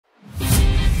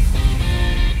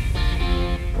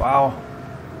Wow.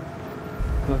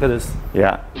 Look at this.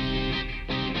 Yeah.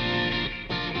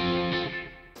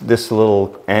 This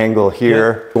little angle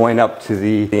here, going up to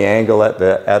the angle at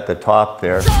the top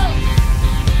there.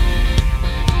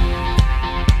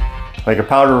 Like a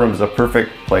powder room is a perfect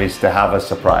place to have a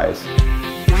surprise.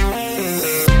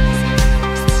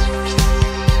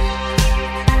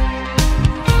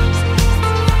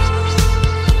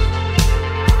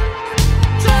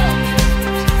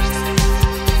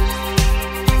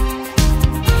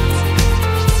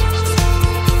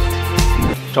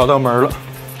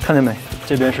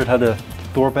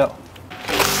 Doorbell.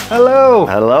 Hello.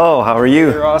 Hello, how are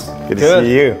you? Hey, Ross. Good to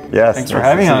see you. Yes. Thanks for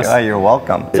having us. You're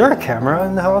welcome. Is there a camera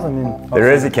in the house? I mean,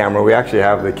 there is a camera. We actually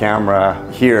have the camera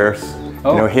here, you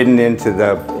know, hidden into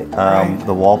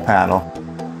the wall panel.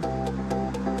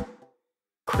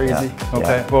 Crazy. Yeah.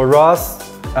 Okay. Yeah. Well, Ross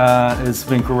is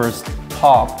Vancouver's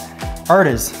top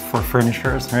artist for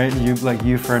furnishers, right?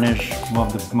 You furnish one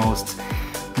of the most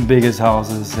biggest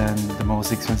houses and the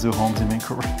most expensive homes in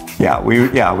Vancouver. Yeah,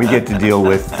 we get to deal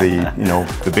with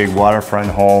the big waterfront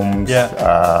homes,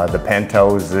 the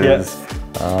penthouses,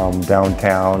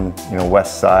 downtown,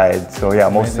 west side. So yeah,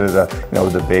 most of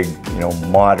the big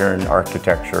modern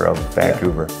architecture of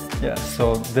Vancouver. Yeah.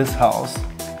 So this house,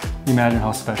 imagine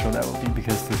how special that would be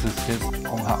because this is his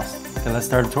own house. Okay, let's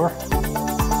start a tour.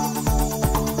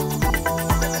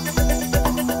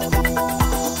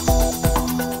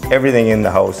 Everything in the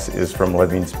house is from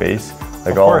Livingspace.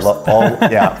 Like all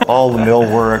the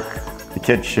millwork, the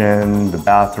kitchen, the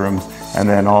bathrooms, and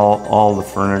then all the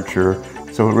furniture.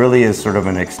 So it really is sort of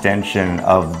an extension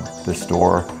of the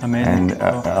store and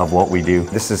of what we do.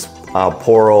 This is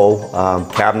Poro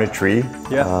cabinetry,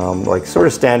 like sort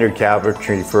of standard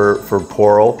cabinetry for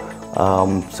Poro.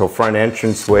 So front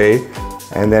entranceway,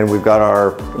 and then we've got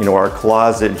our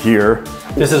closet here.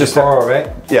 This is Poro,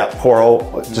 right? Yeah,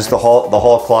 Poro, just the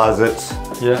hall closets.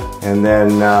 Yeah. And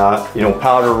then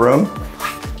powder room.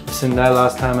 Seen that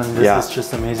last time, and this is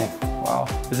just amazing. Wow.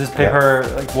 Is this paper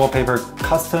like wallpaper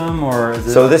custom or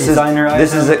is it designer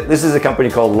item? This is a company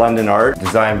called London Art,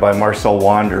 designed by Marcel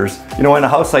Wanders. In a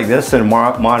house like this in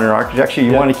modern architecture,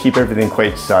 you want to keep everything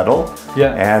quite subtle.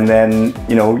 Yeah. And then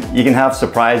you can have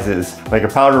surprises. Like a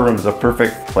powder room is a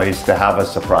perfect place to have a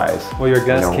surprise. Well, your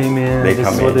guests came in. They this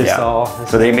come is what in, they saw.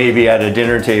 So they may be at a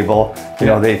dinner table.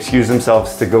 They excuse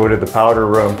themselves to go to the powder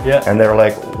room. Yeah. And they're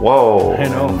like, whoa. I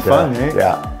know, fun, right?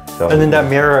 Yeah. So, and then that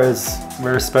mirror is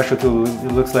very special too.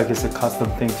 It looks like it's a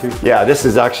custom thing too. Yeah, this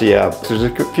is actually, there's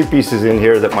a few pieces in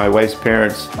here that my wife's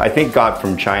parents, I think, got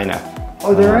from China.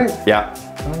 Oh, they're right? Yeah.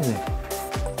 Amazing.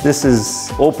 This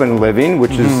is open living,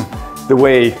 which is the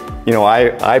way,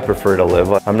 I prefer to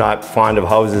live. I'm not fond of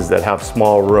houses that have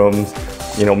small rooms.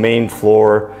 Main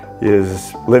floor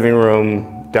is living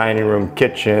room, dining room,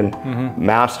 kitchen,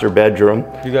 master bedroom.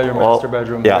 You got your master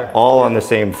bedroom there. there. All on the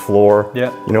same floor. Yeah.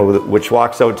 Which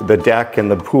walks out to the deck and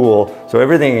the pool. So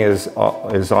everything is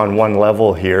on one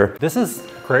level here. This is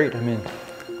great. I mean,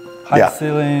 high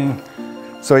ceiling.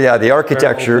 So yeah, the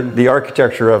architecture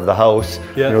of the house.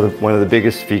 Yeah. One of the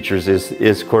biggest features is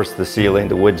of course the ceiling,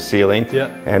 the wood ceiling. Yeah.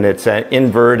 And it's an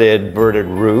inverted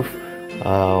roof.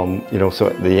 So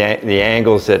the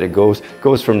angles that it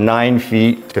goes from 9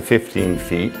 feet to 15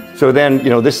 feet. So then,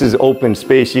 this is open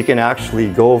space. You can actually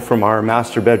go from our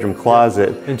master bedroom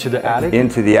closet into the attic?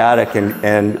 Into the attic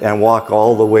and walk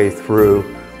all the way through.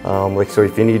 So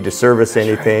if you need to service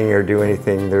anything or do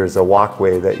anything, there's a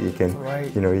walkway that you can,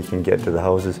 you can get to the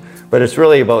houses. But it's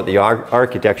really about the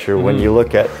architecture. When you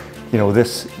look at,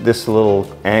 this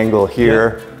little angle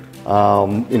here,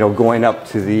 going up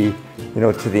to the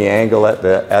angle at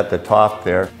the top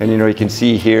there, and you can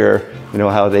see here,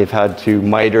 how they've had to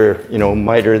miter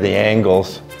the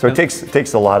angles. So it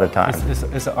takes a lot of time.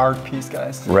 It's an art piece,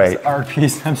 guys. Right. It's an art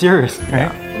piece. I'm serious.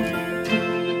 Right?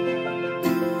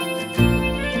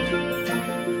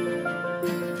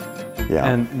 Yeah.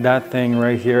 And that thing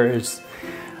right here is,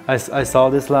 I saw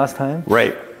this last time.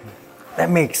 Right. That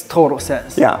makes total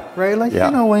sense. Yeah. Right. Like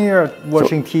when you're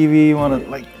watching TV, you want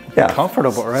to be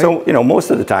comfortable, right? So most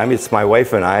of the time it's my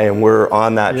wife and I, and we're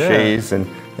on that chaise and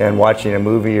watching a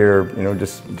movie or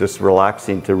just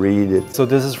relaxing to read it. So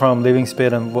this is from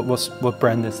Livingspace, and what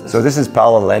brand is this? So this is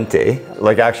Paola Lente,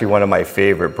 like actually one of my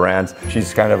favorite brands.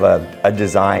 She's kind of a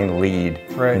design lead,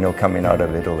 coming out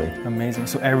of Italy. Amazing.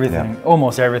 So everything,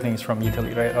 almost everything is from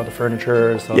Italy, right? All the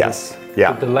furniture. So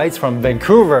the lights from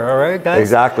Vancouver, all right, guys?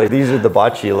 Exactly. These are the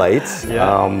Bocce lights,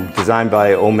 designed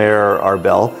by Omer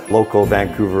Arbel, local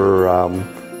Vancouver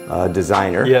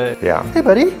designer. Yeah. Hey,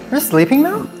 buddy, you're sleeping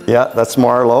now? Yeah, that's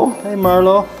Marlo. Hey,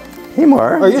 Marlo. Hey,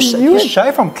 Mar. Are you you're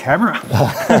shy from camera?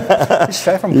 You're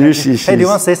shy from camera. Hey, do you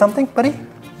want to say something, buddy?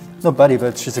 No, buddy,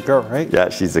 but she's a girl, right? Yeah,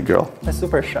 she's a girl. That's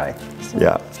super shy.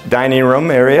 Yeah. Dining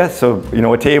room area. So, you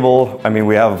know, a table, I mean,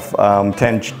 we have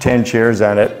 10 chairs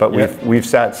on it, but we've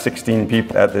sat 16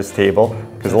 people at this table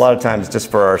because a lot of times just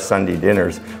for our Sunday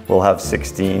dinners, we'll have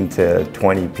 16 to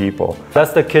 20 people.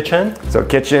 That's the kitchen? So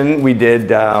kitchen, we did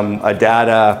a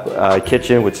dada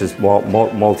kitchen, which is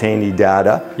Multani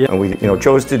dada. Yep. And we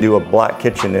chose to do a black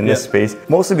kitchen in this space,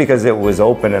 mostly because it was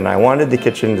open and I wanted the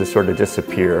kitchen to sort of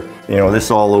disappear. You know,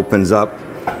 this all opens up.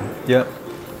 Yep.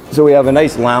 So we have a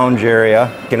nice lounge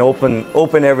area. You can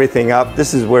open everything up.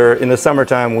 This is where in the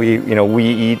summertime we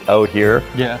eat out here.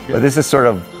 Yeah. But this is sort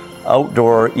of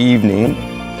outdoor evening.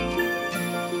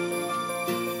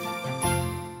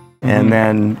 And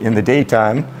then in the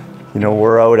daytime, you know,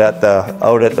 we're out at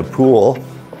the pool.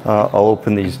 I'll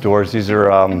open these doors. These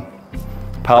are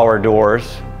power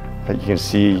doors that you can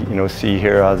see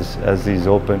here as these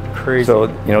open. Crazy. So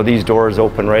you know these doors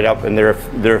open right up, and they're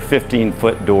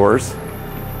 15-foot doors.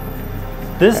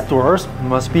 These doors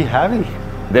must be heavy.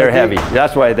 They're heavy.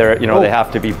 That's why they're they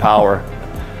have to be power.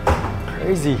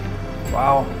 Crazy.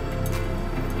 Wow.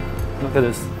 Look at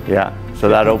this. Yeah. So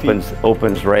that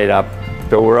opens right up.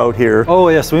 So we're out here. Oh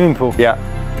yeah, swimming pool. Yeah.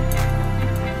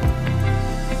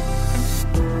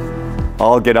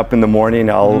 I'll get up in the morning.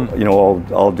 I'll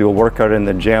do a workout in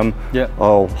the gym. Yeah.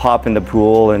 I'll hop in the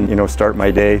pool and start my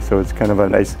day. So it's kind of a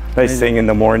nice thing in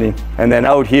the morning. And then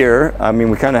out here, I mean,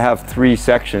 we kind of have 3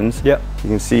 sections. Yeah. You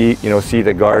can see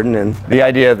the garden, and the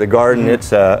idea of the garden,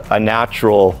 it's a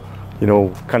natural,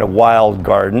 kind of wild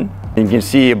garden. You can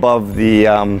see above the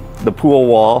pool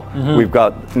wall, we've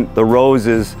got the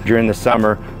roses during the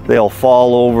summer. They'll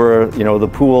fall over, the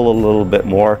pool a little bit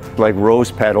more, like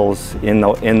rose petals in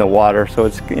the water. So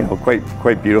it's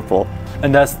quite beautiful.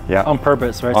 And that's on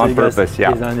purpose, right? On purpose,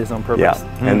 yeah. Designed this on purpose.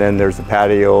 Yeah. And then there's a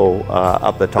patio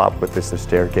up the top with this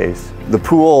staircase. The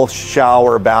pool,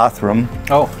 shower, bathroom.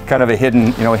 Oh. Kind of a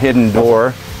hidden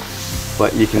door,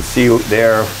 but you can see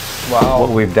there. Wow. What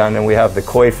we've done, and we have the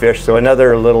koi fish. So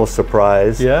another little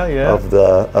surprise of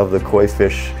the koi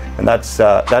fish, and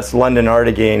that's London art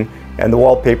again. And the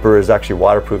wallpaper is actually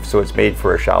waterproof, so it's made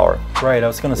for a shower. Right. I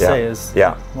was gonna say is.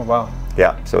 Yeah. Oh wow.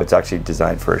 Yeah. So it's actually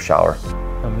designed for a shower.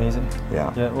 Amazing.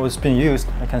 Yeah. Yeah. Well, it's been used.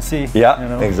 I can see.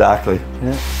 Yeah. Exactly.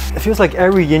 Yeah. It feels like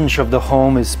every inch of the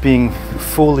home is being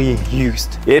fully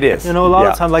used. It is. A lot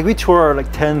of times, like we tour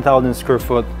like 10,000 square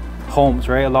foot homes,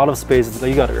 right? A lot of spaces. Like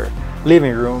you got your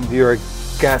living room, your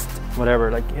guest, whatever,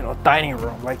 like dining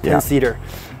room, like 10-seater.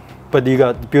 But you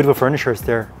got beautiful furniture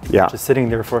there, just sitting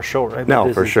there for a show, right?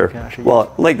 No, for sure.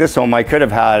 Well, like this home, I could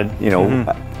have had, I don't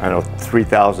know,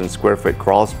 3,000 square foot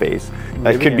crawl space.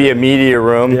 That could be a media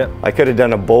room. Yeah. I could have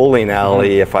done a bowling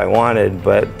alley if I wanted,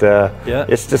 but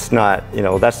it's just not,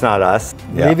 that's not us.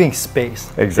 Living space.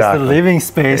 Exactly. It's the living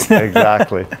space.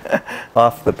 Exactly.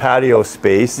 Off the patio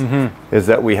space is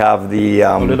that we have the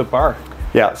a little bar.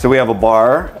 Yeah, so we have a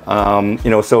bar,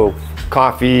 so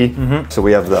coffee. So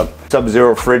we have the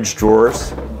Sub-Zero fridge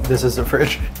drawers. This is the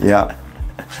fridge. Yeah.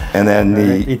 And then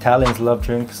the Italians love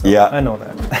drinks. So yeah. I know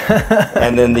that.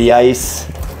 And then the ice.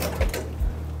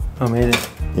 Amazing.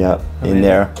 Yeah, in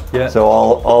there. Yeah. So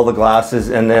all the glasses,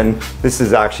 and then this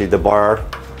is actually the bar.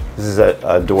 This is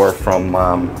a door from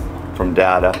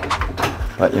Dada,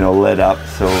 but lit up.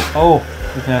 So. Oh,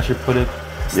 you can actually put it.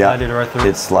 Slide it right through.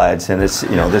 It slides, and it's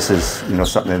this is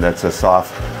something that's a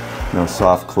soft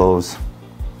close.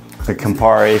 The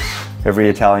Campari. Every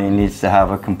Italian needs to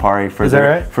have a Campari for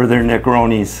their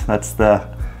Negronis. That's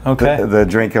the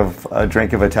drink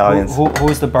of Italians.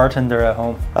 Who's the bartender at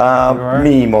home?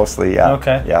 Me mostly. Yeah.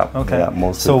 Okay. Yeah. Okay. Yeah,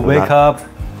 mostly. So wake up,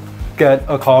 get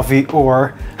a coffee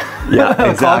or. Yeah,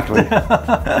 exactly.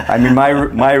 I mean,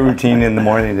 my routine in the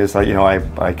morning is like,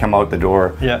 I come out the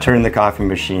door, turn the coffee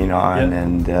machine on,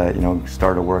 and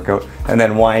start a workout. And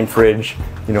then wine fridge,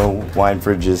 wine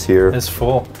fridge is here. It's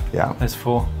full. Yeah. It's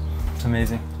full. It's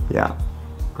amazing. Yeah.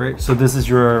 Great. So this is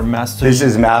your master? This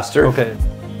is master. Okay.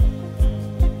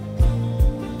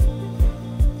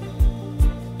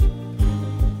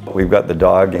 We've got the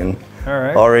dog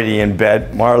already in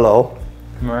bed, Marlo.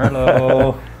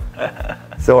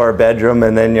 So our bedroom,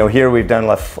 and then here we've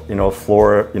done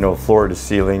floor to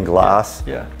ceiling glass.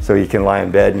 Yeah. So you can lie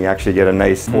in bed and you actually get a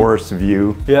nice forest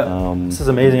view. Yeah. This is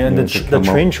amazing, and the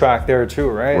train track there too,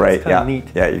 right? Right. It's kind of neat.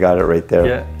 Yeah, you got it right there.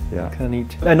 Yeah. Yeah. Kind of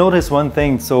neat. I noticed one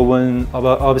thing. So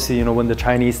obviously when the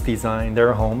Chinese design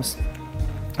their homes,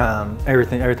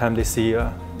 every time they see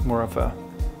more of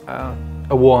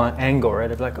a wall angle, right?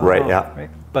 They're like, oh, right. Yeah. Right.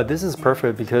 But this is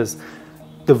perfect because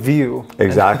the view.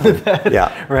 Exactly.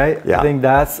 Yeah. Right. Yeah. I think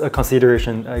that's a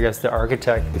consideration. I guess the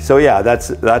architect. So yeah,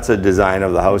 that's a design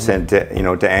of the house, and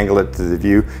to angle it to the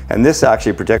view. And this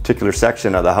actually particular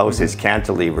section of the house is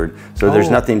cantilevered, so there's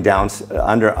nothing down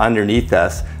underneath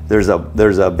us. There's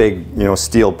a big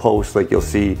steel post like you'll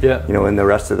see in the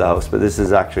rest of the house, but this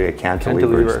is actually a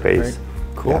cantilevered space. Right?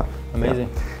 Cool. Yeah. Amazing.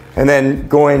 Yeah. And then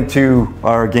going to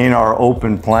our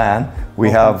open plan, we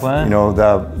have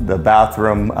the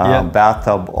bathroom,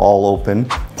 bathtub all open.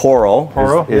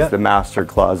 Poro is the master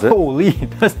closet. Holy,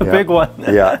 that's the big one.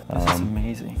 Yeah, that's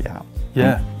amazing. Yeah.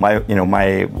 Yeah.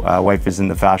 My wife is in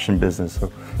the fashion business,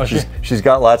 so she's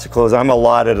got lots of clothes. I'm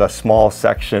allotted a small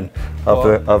section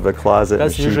of the closet.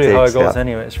 That's usually how it goes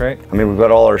anyways, right? I mean, we've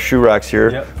got all our shoe racks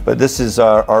here, but this is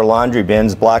our laundry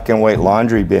bins, black and white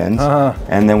laundry bins.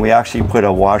 And then we actually put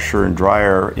a washer and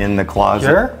dryer in the closet.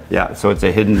 Here? Yeah, so it's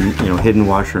a hidden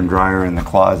washer and dryer in the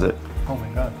closet. Oh my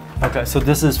God. Okay, so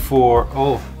this is for,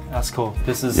 that's cool.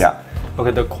 This is,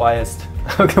 okay, the quietest.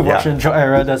 Okay, washer and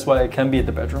dryer, right? That's why it can be in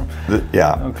the bedroom.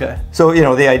 Okay. So,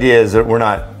 the idea is that we're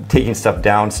not taking stuff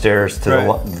downstairs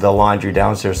to the laundry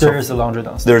downstairs. There is a laundry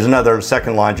downstairs. There's another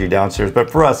second laundry downstairs,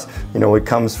 but for us, it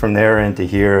comes from there into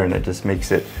here, and it just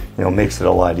makes it, makes it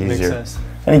a lot easier. Makes sense.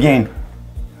 And again,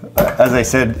 as I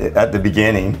said at the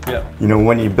beginning,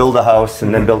 when you build a house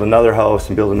and then build another house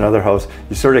and build another house,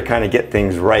 you sort of kind of get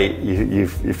things right. You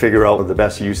figure out what the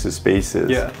best use of space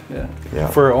is. Yeah.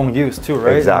 For your own use too,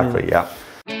 right? Exactly. Yeah.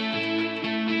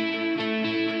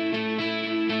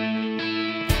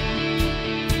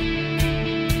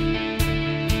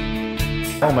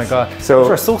 Oh my God. Those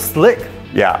are so slick.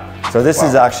 Yeah. So this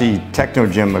is actually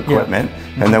Technogym equipment,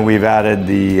 and then we've added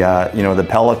the the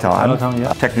Peloton.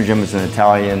 Technogym is an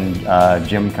Italian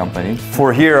gym company.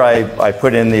 For here, I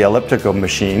put in the elliptical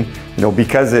machine,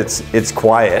 because it's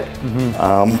quiet.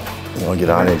 I'll get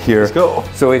on it here. Let's go.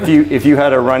 So if you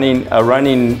had a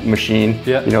running machine,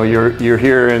 you're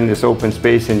here in this open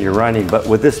space and you're running, but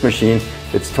with this machine,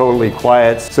 it's totally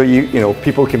quiet. So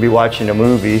people can be watching a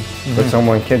movie, but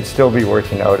someone can still be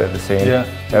working out at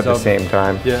the same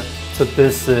time. Yeah. So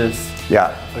this is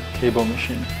a cable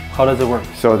machine. How does it work?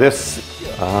 So this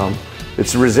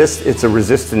it's a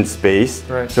resistance space.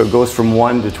 Right. So it goes from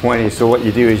 1 to 20. So what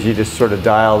you do is you just sort of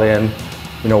dial in,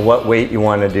 what weight you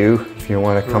want to do. If you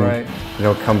want to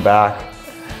come, come back,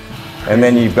 and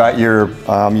then you've got your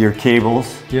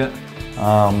cables. Yeah.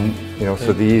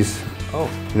 So these,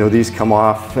 these come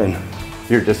off, and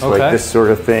you're just like this sort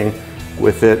of thing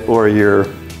with it, or you're,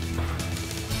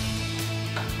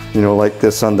 like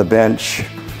this on the bench.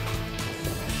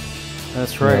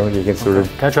 That's right. You can sort of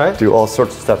can I try it? Do all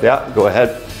sorts of stuff. Yeah, go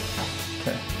ahead.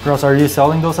 Okay. Girls, are you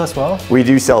selling those as well? We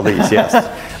do sell these, yes.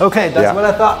 Okay, that's what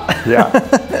I thought. Yeah.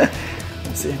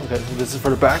 Let's see. Okay, so this is for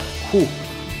the back. Whew.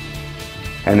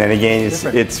 And then again,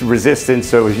 it's resistant,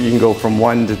 so you can go from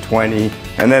 1 to 20.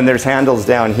 And then there's handles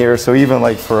down here, so even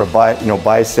like for a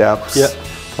biceps. Yeah.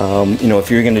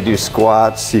 If you're going to do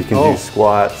squats, you can do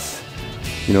squats.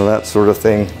 That sort of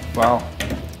thing. Wow.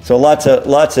 So lots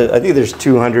of. I think there's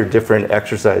 200 different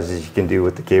exercises you can do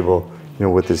with the cable.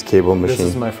 With this cable machine. This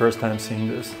is my first time seeing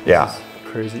this. Yeah. This is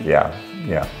crazy. Yeah.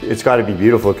 Yeah. It's got to be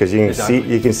beautiful because you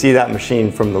can see that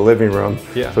machine from the living room.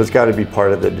 Yeah. So it's got to be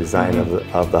part of the design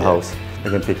of the house. I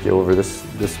can take you over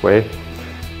this way.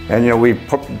 And we've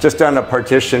just done a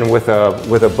partition with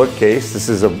a bookcase. This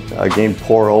is again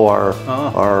Poro,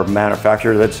 our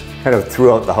manufacturer that's kind of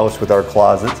throughout the house with our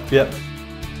closets. Yep.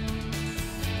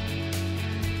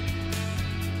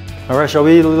 All right, shall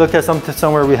we look at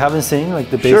somewhere we haven't seen,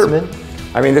 like the basement? Sure.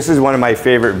 I mean, this is one of my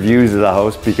favorite views of the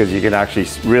house because you can actually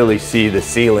really see the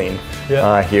ceiling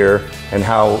here and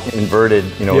how inverted,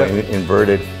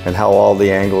 inverted, and how all the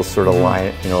angles sort of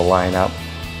line up.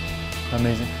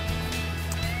 Amazing.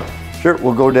 Sure,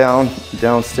 we'll go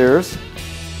downstairs.